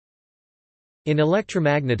In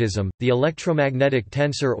electromagnetism, the electromagnetic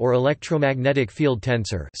tensor or electromagnetic field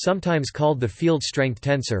tensor, sometimes called the field strength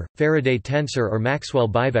tensor, Faraday tensor or Maxwell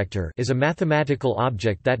bivector, is a mathematical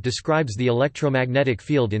object that describes the electromagnetic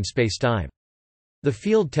field in spacetime. The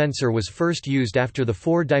field tensor was first used after the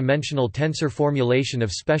four-dimensional tensor formulation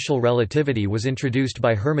of special relativity was introduced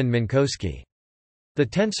by Hermann Minkowski. The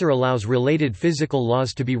tensor allows related physical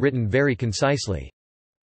laws to be written very concisely.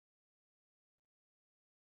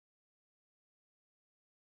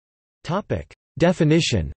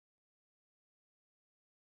 Definition.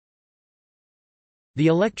 The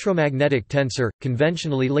electromagnetic tensor,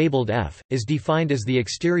 conventionally labeled F, is defined as the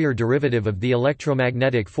exterior derivative of the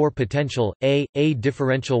electromagnetic four-potential, A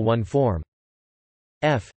differential one form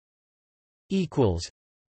F equals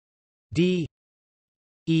D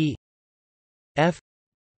E F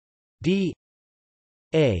D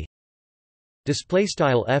A. Display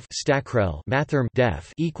style F stackrel mathrm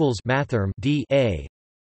def equals mathrm D A.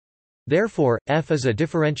 Therefore, F is a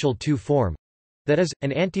differential 2 form, that is,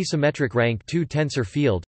 an antisymmetric rank 2 tensor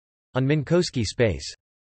field on Minkowski space.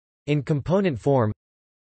 In component form,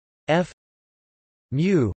 F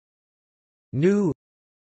mu nu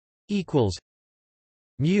equals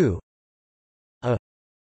mu a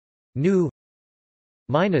nu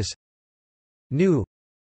minus nu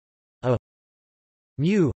a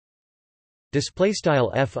mu. Display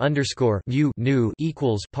style F underscore mu nu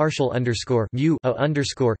equals partial underscore mu a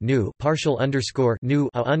underscore nu partial underscore nu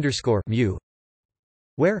a underscore mu,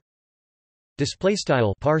 where display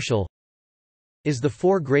style partial is the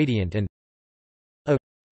four gradient and a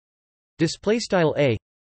display style a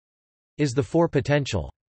is the four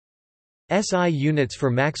potential. SI units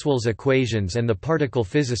for Maxwell's equations and the particle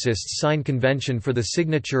physicists' sign convention for the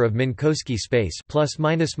signature of Minkowski space plus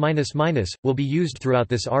minus minus minus will be used throughout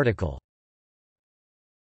this article.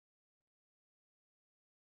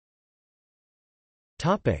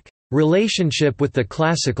 Relationship with the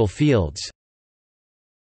classical fields.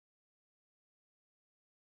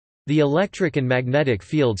 The electric and magnetic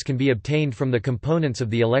fields can be obtained from the components of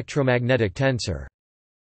the electromagnetic tensor.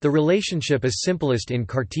 The relationship is simplest in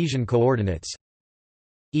Cartesian coordinates.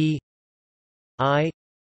 E I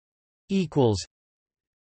equals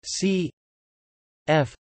C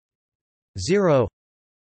F 0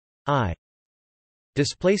 I.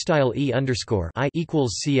 Display style E underscore I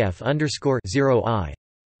equals CF underscore 0 I,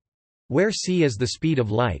 where c is the speed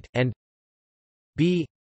of light, and B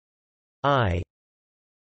I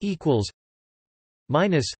equals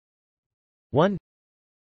minus 1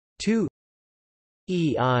 2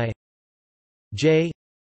 E I J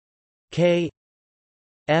K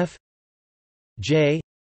F J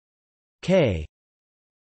K.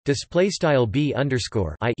 Display style B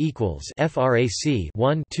underscore I equals frac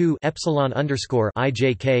 1 2 epsilon underscore I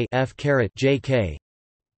J K F caret J K,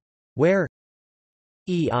 where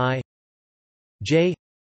E I J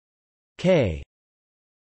K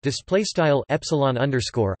display style epsilon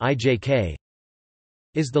underscore I J K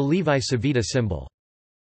is the Levi-Civita symbol.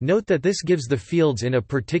 Note that this gives the fields in a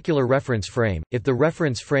particular reference frame. If the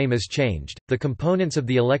reference frame is changed, the components of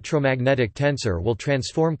the electromagnetic tensor will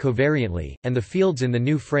transform covariantly, and the fields in the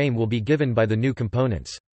new frame will be given by the new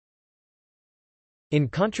components. In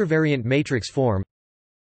contravariant matrix form,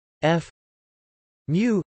 F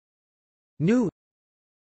mu nu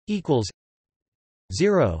equals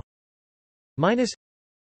 0 minus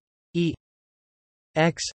E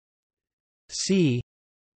x c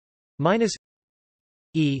minus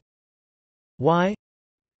E y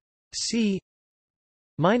c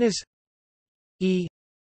minus E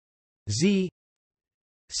z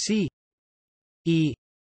c E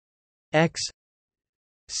x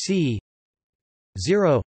c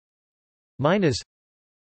 0 minus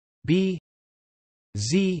B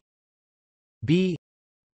z B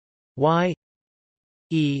y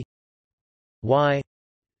E y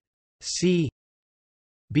c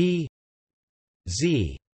B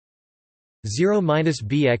z 0 minus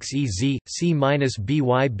bxez c minus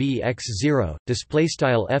by bx 0. Display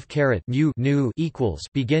style f caret mu nu equals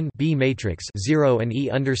begin B matrix 0 and E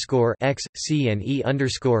underscore x c and E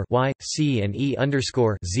underscore y c and E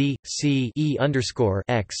underscore z c E underscore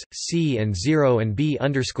x c and 0 and B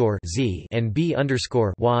underscore z and B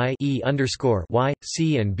underscore y E underscore y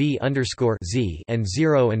c and B underscore z and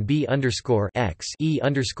 0 and B underscore x E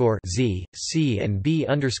underscore z c and B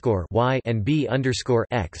underscore y and B underscore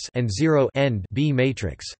x and 0 end B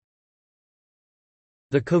matrix.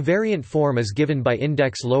 The covariant form is given by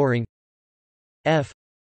index lowering F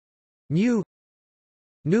mu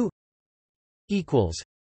nu equals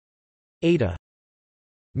eta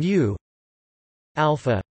mu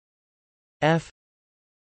alpha F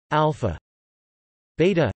alpha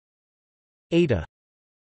beta eta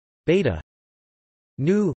beta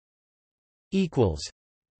nu equals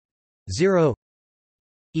 0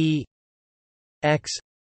 e x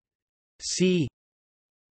c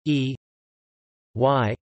e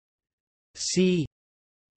y c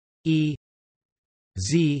e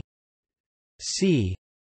z c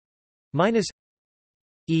minus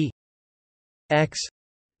e x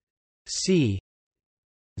c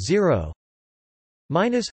 0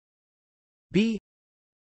 minus b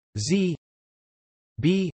z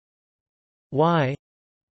b y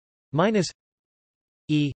minus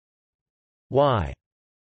e y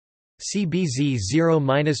CBZ 0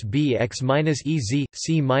 minus BX minus EZ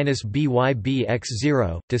C minus BY BX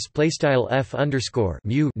 0 display style F underscore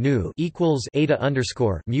mu nu equals eta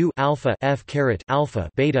underscore mu alpha F caret alpha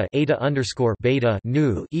beta eta underscore beta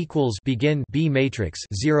nu equals begin B matrix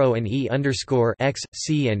 0 and E underscore X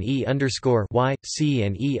C and E underscore Y C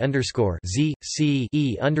and E underscore Z C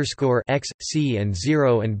E underscore X C and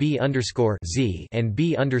 0 and B underscore Z and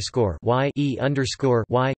B underscore Y E underscore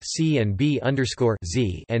Y C and B underscore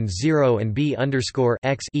Z and 0 and B underscore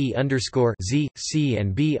X E underscore Z C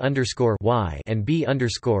and B underscore Y and B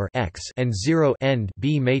underscore X and 0 end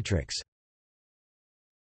B matrix.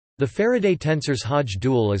 The Faraday tensor's Hodge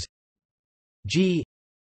dual is G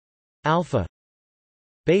alpha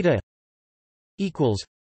beta equals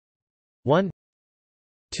 1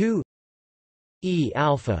 2 E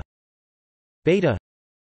alpha beta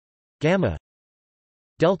gamma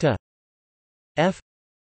delta F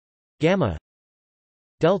gamma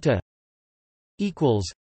delta equals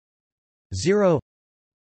 0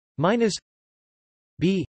 minus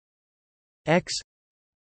B X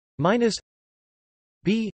minus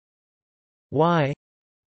B Y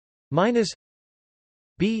minus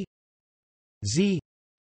B Z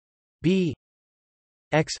B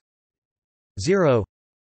X 0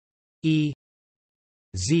 E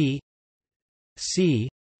Z C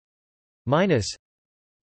minus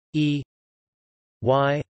E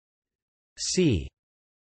Y C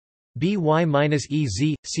BY minus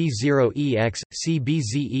EZ C0 EX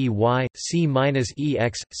CBZEY C minus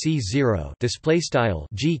EX C0 display style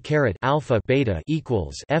G caret alpha beta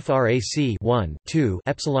equals frac 1 2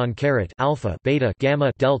 epsilon caret alpha beta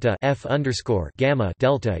gamma delta F underscore gamma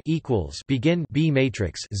delta equals begin B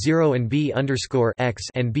matrix 0 and B underscore X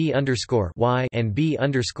and B underscore Y and B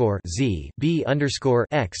underscore Z B underscore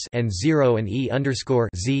X and 0 and E underscore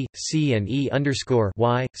Z C and E underscore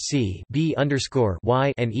Y C B underscore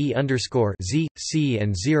Y and E underscore Z C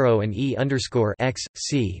and 0 and E underscore X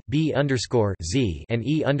C B underscore Z and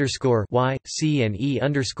E underscore Y C and E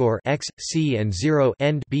underscore X C and 0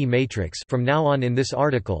 end B matrix. From now on in this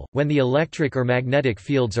article, when the electric or magnetic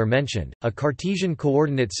fields are mentioned, a Cartesian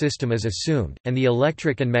coordinate system is assumed, and the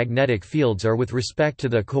electric and magnetic fields are with respect to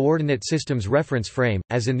the coordinate system's reference frame,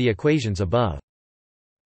 as in the equations above.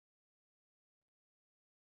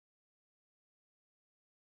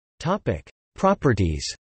 Topic: Properties.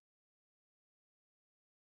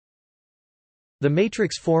 The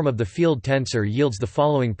matrix form of the field tensor yields the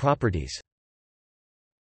following properties.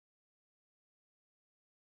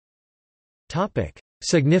 Topic: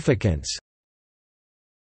 Significance.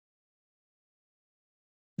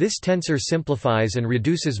 This tensor simplifies and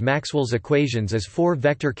reduces Maxwell's equations as four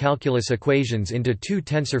vector calculus equations into two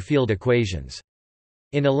tensor field equations.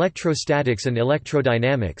 In electrostatics and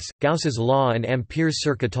electrodynamics, Gauss's law and Ampere's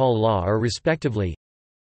Circuital law are respectively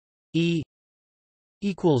E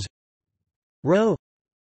equals rho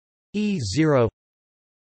E0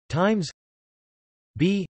 times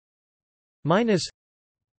B minus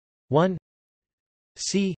 1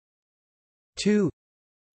 C 2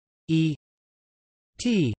 E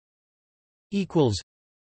T equals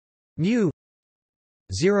mu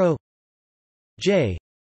 0 J.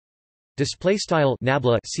 Display style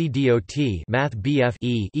nabla CDOT Math BF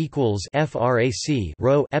E equals frac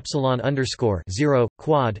rho epsilon underscore 0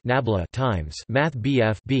 quad nabla times Math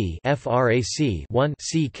BF B frac 1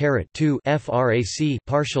 C caret 2 frac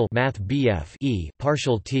partial Math BF E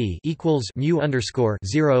partial T equals mu underscore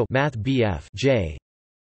 0 Math BF J,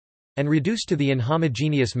 and reduced to the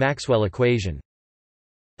inhomogeneous Maxwell equation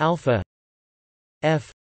alpha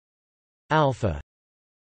F alpha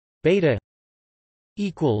beta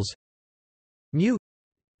equals mu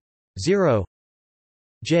 0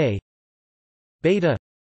 J beta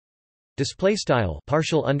display style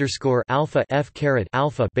partial underscore alpha F caret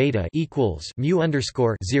alpha beta equals mu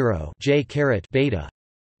underscore 0 J caret beta,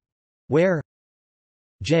 where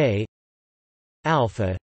J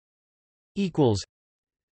alpha equals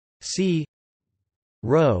C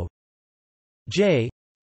rho J.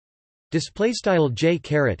 Display style J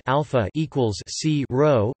caret alpha equals C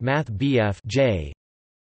rho Math BF J,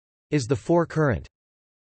 is the 4 current.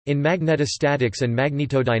 In magnetostatics and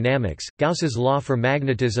magnetodynamics, Gauss's law for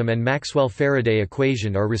magnetism and Maxwell-Faraday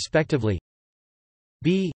equation are respectively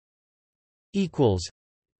B equals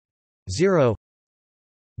 0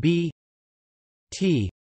 B T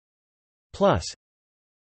plus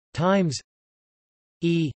times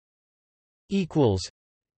E equals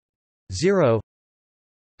 0.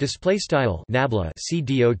 Display style nabla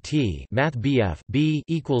CDOT Math BF B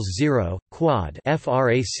equals 0 quad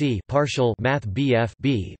frac partial Math BF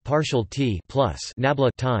B partial T plus nabla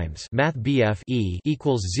times Math BF E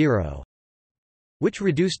equals 0, which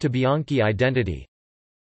reduced to Bianchi identity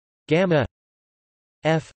gamma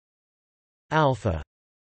F alpha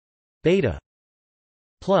beta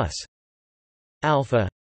plus alpha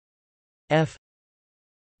F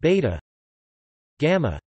beta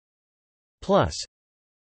gamma plus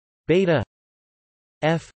beta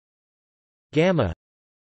F gamma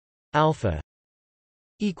alpha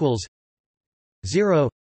equals 0.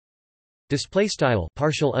 Display style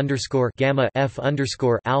partial underscore gamma F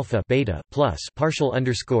underscore alpha beta plus partial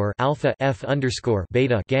underscore alpha F underscore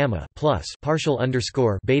beta gamma plus partial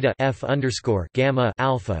underscore beta F underscore gamma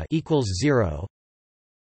alpha equals 0.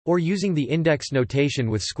 Or using the index notation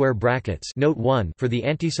with square brackets note 1 for the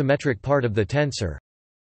antisymmetric part of the tensor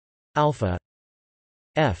alpha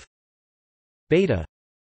F beta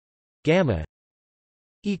gamma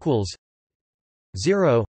equals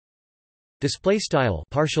 0. Display style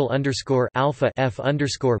partial underscore alpha F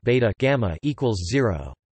underscore beta gamma equals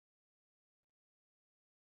 0.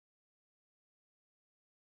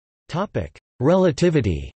 Topic: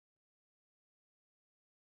 Relativity.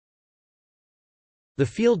 The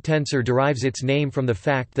field tensor derives its name from the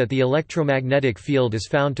fact that the electromagnetic field is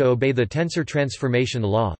found to obey the tensor transformation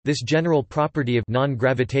law, this general property of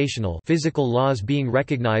non-gravitational physical laws being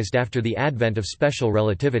recognized after the advent of special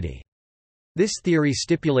relativity. This theory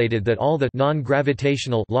stipulated that all the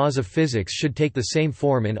non-gravitational laws of physics should take the same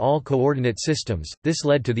form in all coordinate systems. This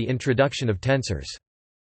led to the introduction of tensors.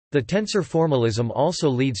 The tensor formalism also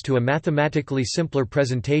leads to a mathematically simpler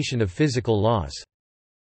presentation of physical laws.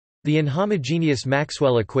 The inhomogeneous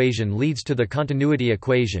Maxwell equation leads to the continuity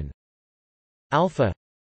equation alpha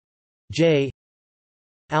j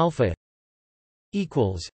alpha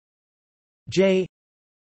equals j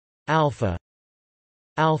alpha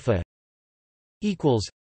alpha equals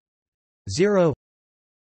 0.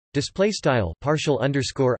 Display style partial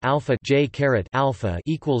underscore alpha j caret alpha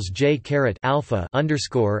equals j caret alpha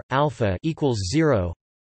underscore alpha equals 0,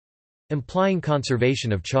 implying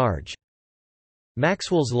conservation of charge.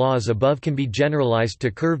 Maxwell's laws above can be generalized to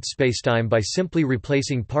curved spacetime by simply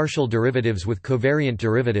replacing partial derivatives with covariant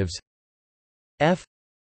derivatives f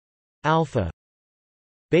alpha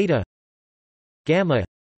beta gamma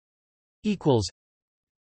equals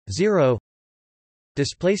 0.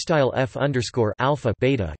 Display style f underscore alpha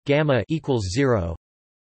beta gamma equals 0,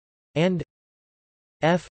 and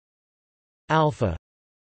f alpha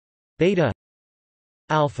beta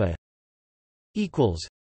alpha equals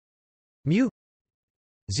mu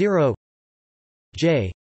 0 j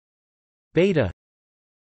beta.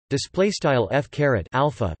 Display style f caret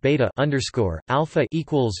alpha beta underscore alpha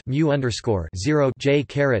equals mu underscore 0 j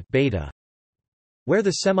caret beta, where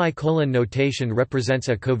the semicolon notation represents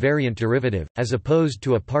a covariant derivative, as opposed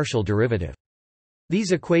to a partial derivative.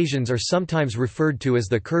 These equations are sometimes referred to as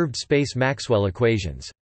the curved space Maxwell equations.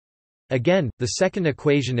 Again, the second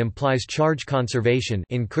equation implies charge conservation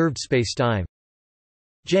in curved spacetime.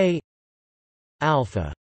 J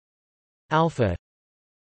alpha alpha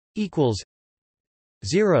equals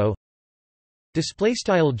 0. Display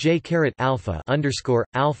style j caret alpha underscore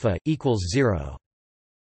alpha equals 0.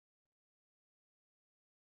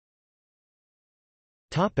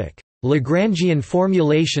 Topic: Lagrangian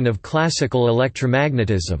formulation of classical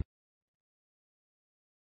electromagnetism.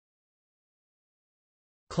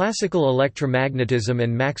 Classical electromagnetism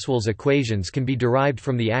and Maxwell's equations can be derived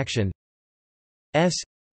from the action S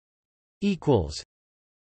equals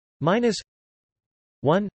minus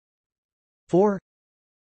 1 4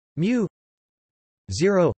 mu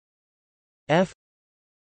 0 f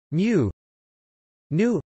mu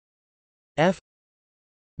nu f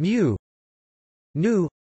mu nu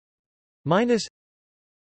minus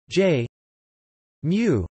j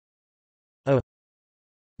mu a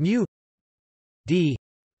mu d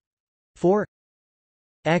 4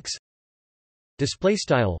 x. Display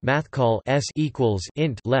style math call S equals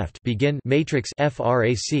int left begin matrix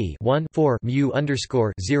frac 1 4 mu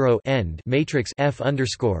underscore 0 end matrix F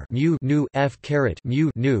underscore mu nu F caret mu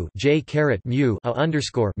nu J caret mu a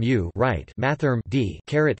underscore mu right mathrm D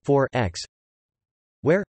caret 4 x,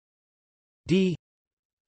 where D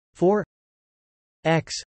 4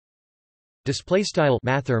 x display style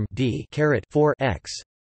mathrm d caret 4 x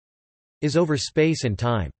is over space and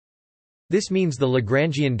time. This means the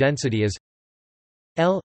Lagrangian density is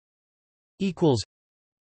L equals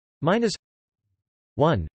minus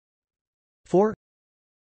 1 4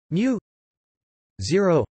 mu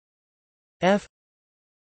 0 f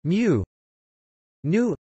mu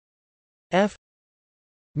nu f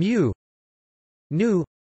mu nu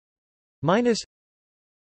minus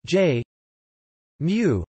j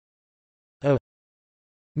mu a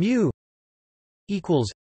mu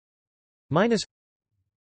equals minus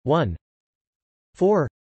 1 4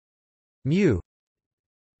 mu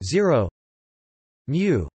 0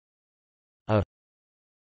 mu a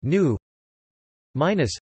nu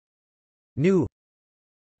minus nu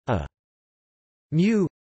a mu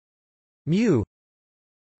mu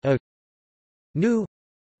a nu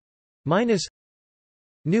minus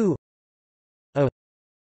nu a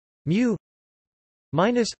mu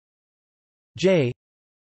minus j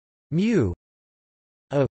mu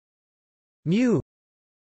a mu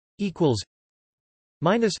equals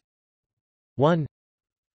minus 1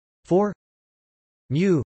 4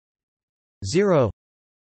 mu 0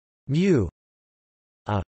 mu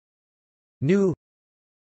a nu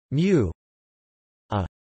mu a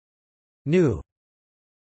nu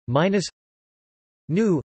minus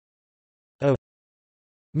nu a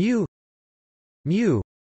mu mu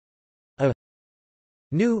a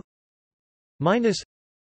nu minus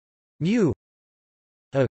mu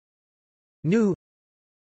a nu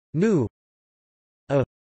nu a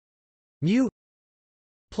mu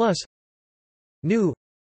plus nu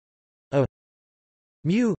a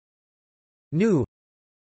mu nu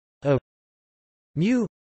a mu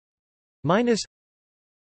minus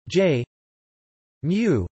j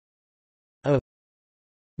mu a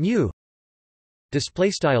mu.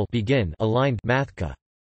 Display style begin aligned mathca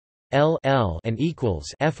L and equals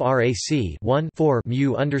frac 1 4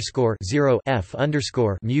 mu underscore 0 f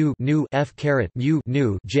underscore mu nu f caret mu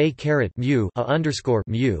nu j caret mu a underscore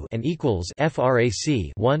mu and equals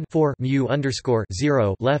frac 1 4 mu underscore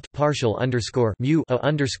 0 left partial underscore mu a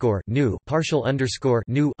underscore nu partial underscore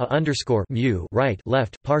nu a underscore mu right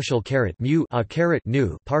left partial caret mu a caret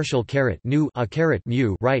nu partial caret nu a caret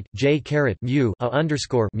mu right j caret mu a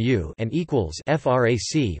underscore mu and equals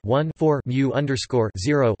frac 1 4 mu underscore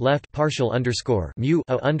 0 left partial underscore mu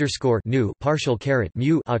a underscore nu partial caret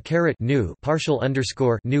mu a caret nu partial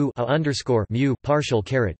underscore nu a underscore mu partial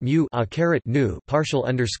caret mu a caret nu partial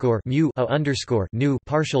underscore mu a underscore nu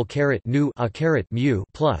partial caret nu a caret mu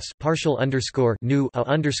plus partial underscore nu a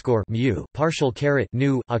underscore mu partial caret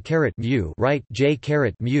nu a caret mu right j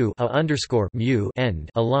caret mu a underscore mu end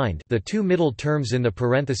aligned. The two middle terms in the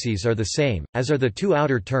parentheses are the same, as are the two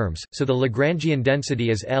outer terms, so the Lagrangian density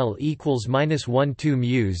is L equals minus 1 2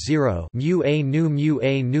 mu 0 mu a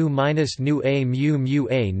nu minus nu a mu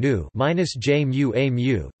minus j mu a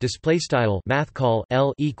mu. Display style math call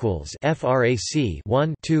L equals frac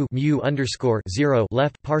 1 2 mu underscore 0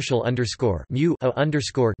 left partial underscore mu a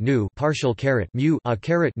underscore nu partial caret mu a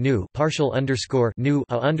caret nu partial underscore nu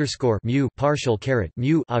a underscore mu partial caret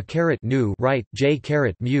mu a caret nu right j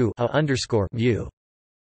caret mu a underscore mu.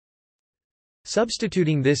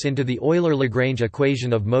 Substituting this into the Euler-Lagrange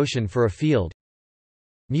equation of motion for a field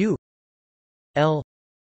mu L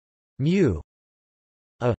mu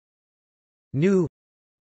a nu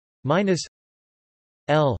minus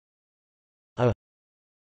L a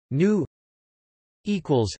nu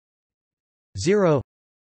equals 0.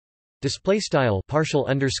 Display style partial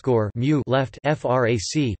underscore mu left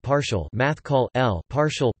frac partial math call L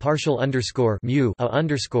partial underscore mu a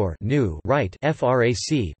underscore nu right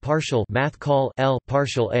frac partial math call L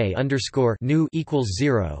partial a underscore nu equals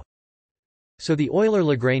 0. So the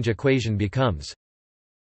Euler-Lagrange equation becomes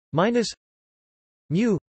minus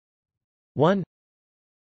mu 1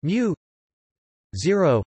 mu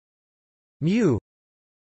 0 mu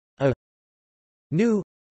a nu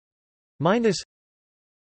minus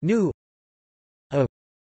nu a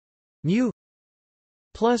mu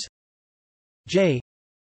plus j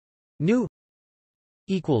nu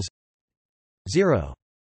equals 0.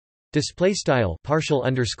 Display style partial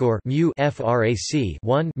underscore mu frac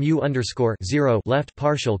 1 mu underscore 0 left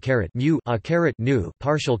partial caret mu a caret nu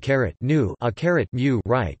partial caret nu a caret mu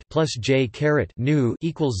right plus j caret nu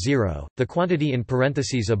equals 0. The quantity in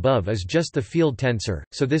parentheses above is just the field tensor,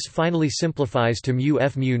 so this finally simplifies to mu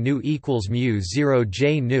f mu nu equals mu 0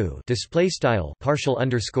 j nu. Display style partial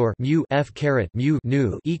underscore mu f caret mu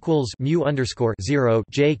nu equals mu underscore 0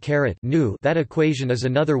 j caret nu. That equation is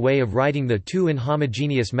another way of writing the two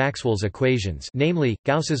inhomogeneous Maxwell Maxwell's equations, namely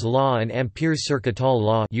Gauss's law and Ampere's circuital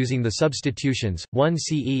law, using the substitutions: 1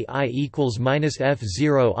 CEI equals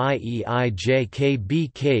 -F0 IEIJ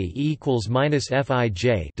equals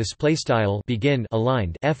 -FIJ. Display style begin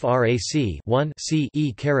aligned frac 1 C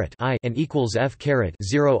E caret I and equals F caret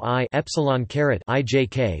 0 I epsilon caret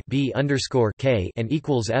IJK B underscore K and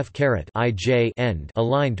equals F caret IJ end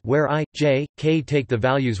aligned, where I, J, K take the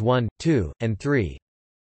values 1, 2, and 3.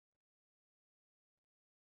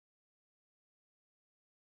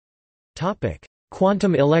 Topic: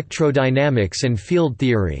 Quantum electrodynamics and field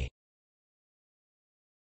theory.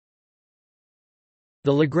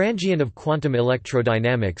 The Lagrangian of quantum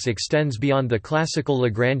electrodynamics extends beyond the classical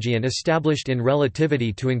Lagrangian established in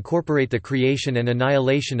relativity to incorporate the creation and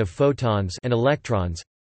annihilation of photons and electrons.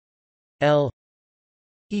 L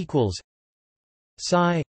equals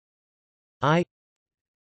psi I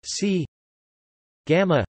C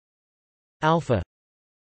gamma alpha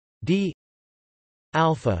d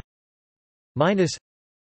alpha minus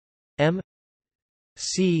m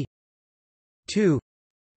c 2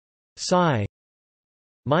 psi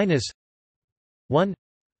minus 1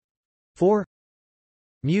 4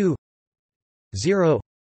 mu 0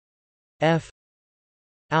 f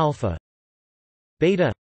alpha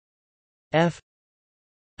beta f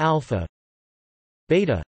alpha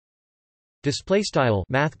beta. Display style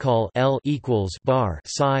math call L equals bar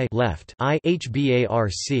psi left I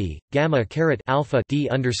HBARC gamma caret alpha D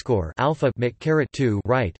underscore alpha mic caret 2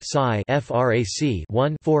 right psi frac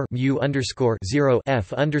 1 4 mu underscore 0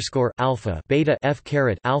 F underscore alpha beta F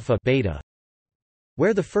caret alpha beta,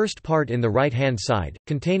 where the first part in the right hand side,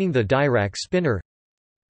 containing the Dirac spinor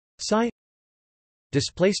psi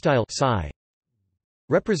display style psi,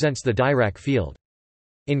 represents the Dirac field.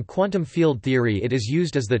 In quantum field theory it is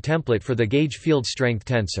used as the template for the gauge field strength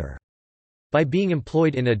tensor. By being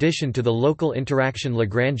employed in addition to the local interaction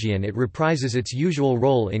Lagrangian, it reprises its usual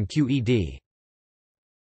role in QED.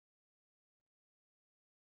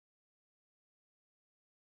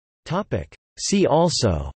 See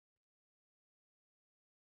also: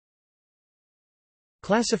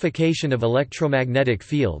 Classification of electromagnetic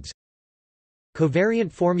fields,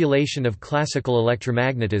 Covariant formulation of classical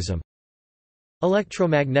electromagnetism,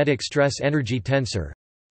 Electromagnetic stress-energy tensor,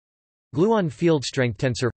 Gluon field strength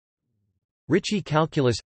tensor, Ricci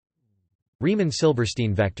calculus,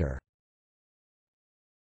 Riemann-Silberstein vector.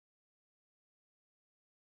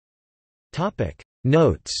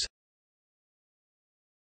 Notes.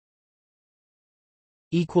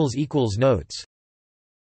 Notes